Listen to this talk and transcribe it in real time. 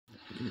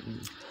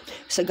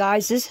So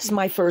guys, this is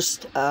my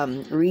first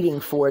reading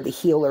for the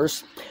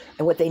healers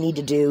and what they need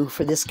to do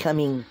for this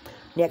coming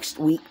next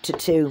week to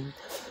 2.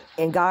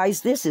 And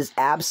guys, this is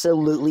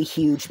absolutely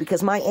huge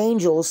because my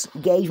angels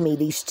gave me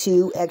these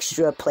 2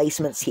 extra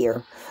placements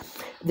here.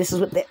 This is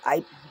what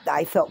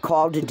I felt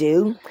called to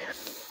do.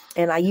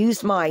 And I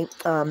used my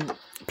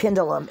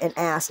pendulum and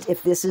asked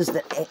if this is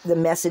the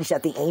message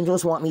that the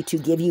angels want me to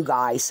give you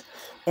guys.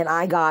 And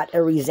I got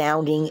a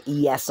resounding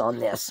yes on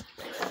this.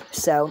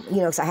 So, you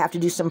know, because I have to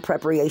do some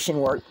preparation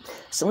work.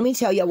 So let me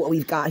tell you what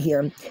we've got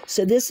here.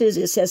 So this is,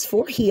 it says,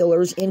 for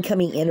healers,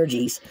 incoming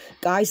energies.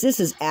 Guys, this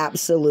is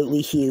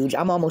absolutely huge.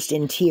 I'm almost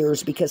in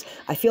tears because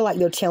I feel like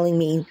they're telling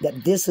me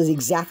that this is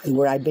exactly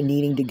where I've been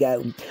needing to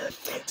go.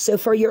 So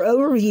for your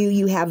overview,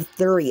 you have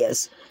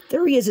Thurias.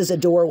 Thurias is a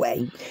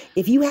doorway.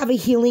 If you have a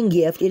healing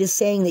gift, it is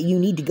saying that you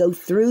need to go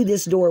through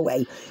this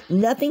doorway.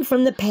 Nothing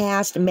from the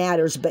past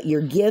matters but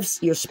your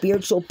gifts, your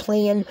spiritual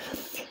plan,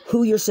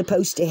 who you're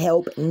supposed to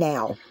help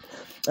now.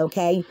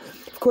 Okay?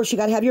 Of course, you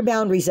got to have your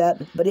boundaries up,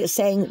 but it's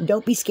saying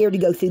don't be scared to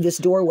go through this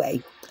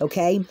doorway.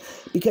 Okay?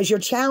 Because your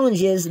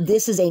challenge is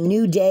this is a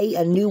new day,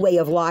 a new way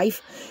of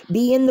life.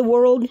 Be in the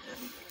world,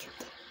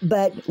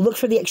 but look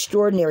for the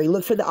extraordinary.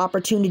 Look for the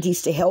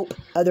opportunities to help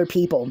other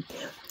people.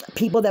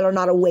 People that are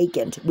not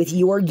awakened with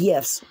your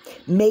gifts.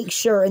 Make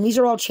sure, and these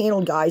are all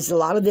channeled, guys. A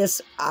lot of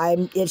this,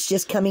 it's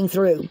just coming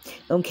through.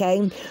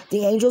 Okay?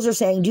 The angels are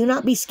saying, do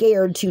not be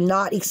scared to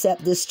not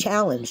accept this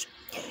challenge.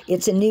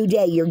 It's a new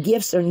day. Your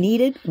gifts are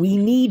needed. We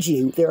need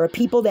you. There are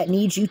people that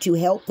need you to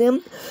help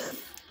them.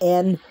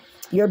 And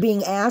you're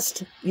being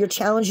asked, your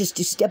challenge is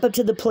to step up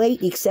to the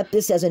plate, accept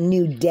this as a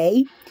new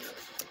day,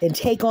 and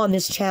take on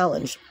this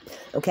challenge.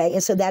 Okay?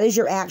 And so that is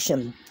your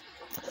action.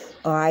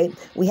 All right,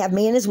 we have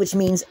manas, which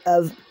means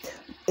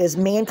is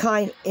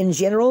mankind in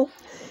general.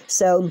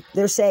 So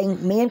they're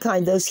saying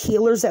mankind, those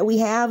healers that we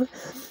have,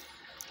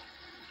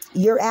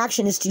 your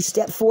action is to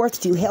step forth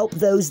to help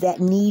those that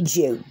need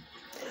you.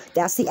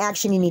 That's the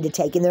action you need to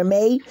take. And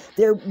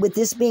with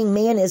this being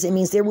manas, it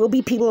means there will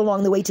be people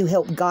along the way to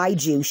help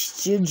guide you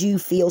should you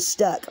feel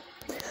stuck.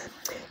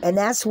 And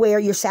that's where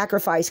your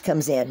sacrifice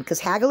comes in, because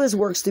Hagalaz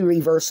works through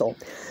reversal.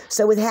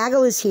 So with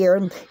Hagalaz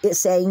here, it's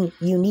saying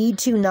you need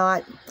to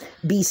not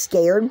be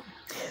scared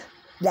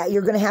that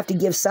you're going to have to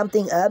give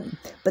something up,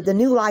 but the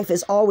new life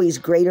is always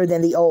greater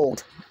than the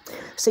old.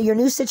 So your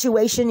new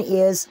situation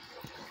is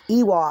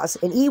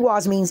Iwaz, and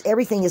Iwaz means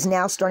everything is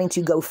now starting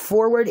to go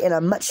forward in a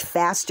much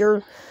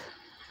faster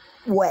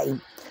way.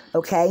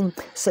 Okay?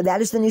 So that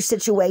is the new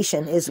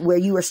situation, is where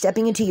you are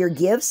stepping into your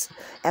gifts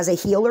as a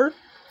healer.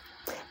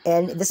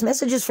 And this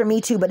message is for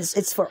me too, but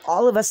it's for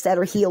all of us that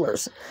are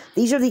healers.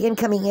 These are the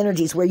incoming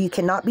energies where you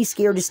cannot be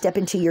scared to step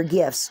into your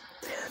gifts.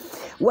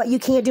 What you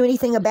can't do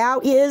anything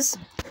about is,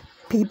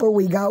 people,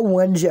 we got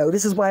one Joe.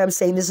 This is why I'm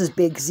saying this is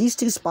big, because these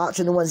 2 spots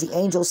are the ones the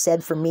angels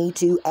said for me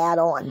to add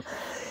on.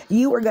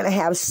 You are going to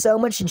have so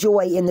much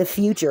joy in the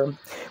future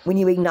when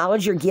you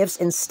acknowledge your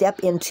gifts and step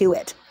into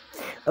it.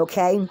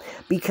 Okay?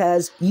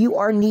 Because you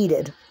are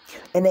needed.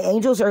 And the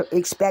angels are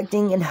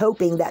expecting and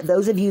hoping that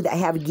those of you that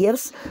have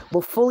gifts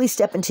will fully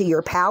step into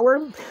your power,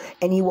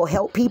 and you will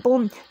help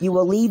people. You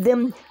will lead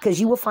them, because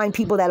you will find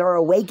people that are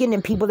awakened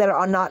and people that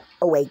are not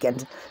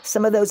awakened.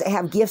 Some of those that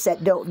have gifts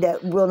that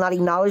will not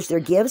acknowledge their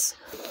gifts,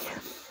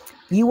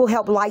 you will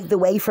help light the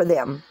way for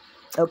them.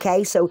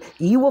 Okay, so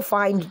you will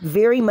find,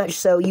 very much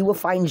so, you will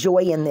find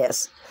joy in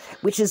this,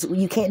 which is,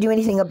 you can't do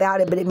anything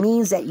about it, but it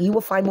means that you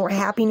will find more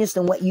happiness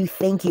than what you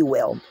think you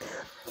will.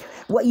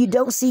 What you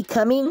don't see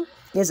coming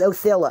is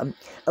Othilam.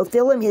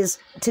 Othilam is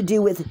to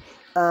do with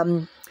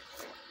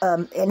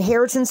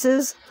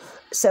inheritances.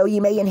 So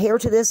you may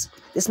inherit this.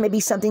 This may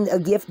be something, a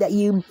gift that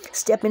you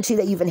step into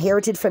that you've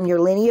inherited from your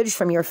lineage,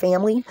 from your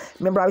family.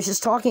 Remember, I was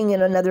just talking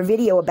in another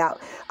video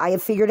about, I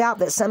have figured out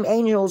that some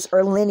angels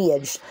are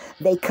lineage.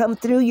 They come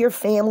through your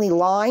family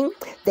line.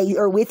 They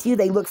are with you.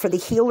 They look for the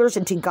healers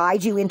and to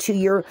guide you into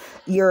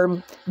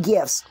your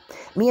gifts.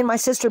 Me and my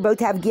sister both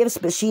have gifts,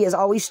 but she has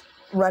always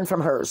run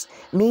from hers.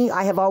 Me,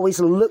 I have always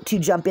looked to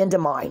jump into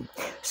mine.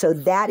 So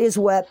that is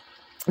what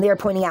they're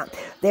pointing out.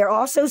 They're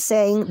also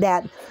saying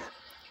that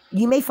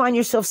you may find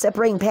yourself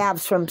separating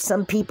paths from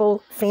some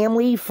people,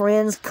 family,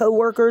 friends,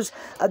 co-workers,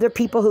 other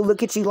people who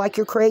look at you like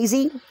you're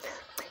crazy.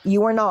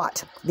 You are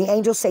not. The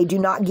angels say, do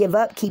not give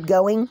up, keep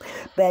going.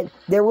 But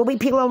there will be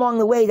people along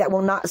the way that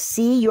will not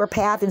see your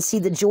path and see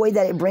the joy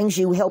that it brings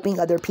you helping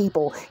other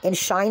people and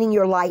shining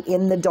your light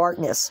in the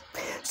darkness.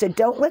 So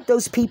don't let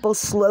those people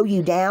slow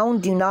you down.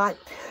 Do not.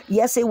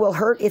 Yes, it will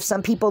hurt if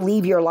some people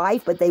leave your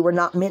life, but they were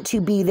not meant to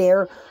be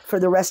there for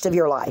the rest of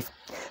your life.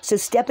 So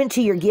step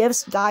into your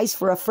gifts, guys,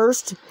 for a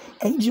first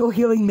angel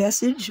healing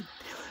message.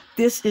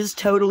 This is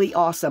totally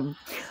awesome.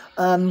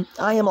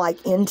 I am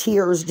like in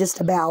tears just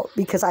about,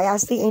 because I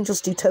asked the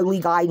angels to totally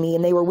guide me,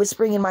 and they were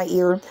whispering in my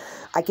ear.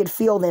 I could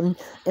feel them,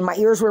 and my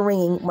ears were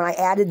ringing when I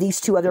added these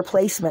 2 other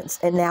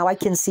placements, and now I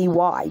can see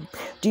why.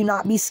 Do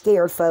not be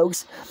scared,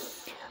 folks.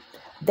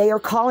 They are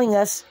calling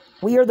us.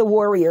 We are the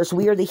warriors.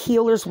 We are the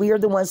healers. We are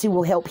the ones who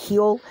will help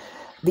heal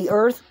the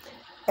earth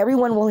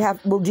everyone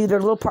will do their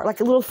little part, like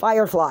a little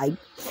firefly.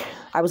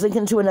 I was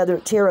looking to another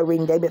tarot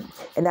reading day,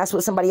 and that's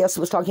what somebody else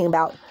was talking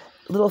about,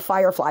 little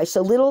firefly.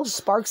 So little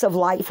sparks of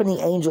light from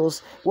the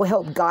angels will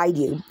help guide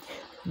you.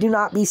 Do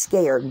not be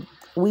scared.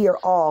 We are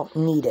all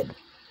needed.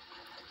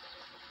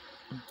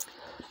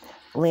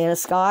 Lana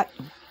Scott,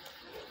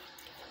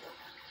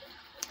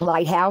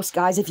 Lighthouse.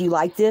 Guys, if you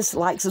like this,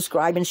 like,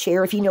 subscribe, and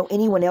share. If you know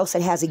anyone else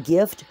that has a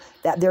gift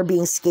that they're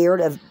being scared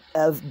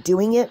of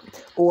doing it,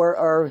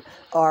 or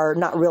are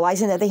not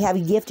realizing that they have a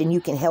gift and you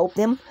can help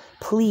them,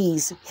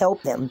 please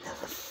help them.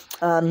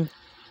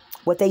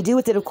 What they do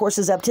with it, of course,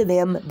 is up to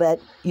them, but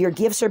your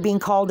gifts are being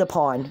called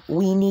upon.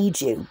 We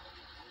need you.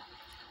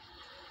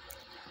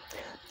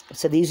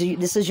 So this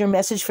is your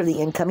message for the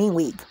incoming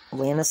week.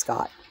 Lana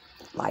Scott,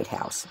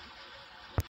 Lighthouse.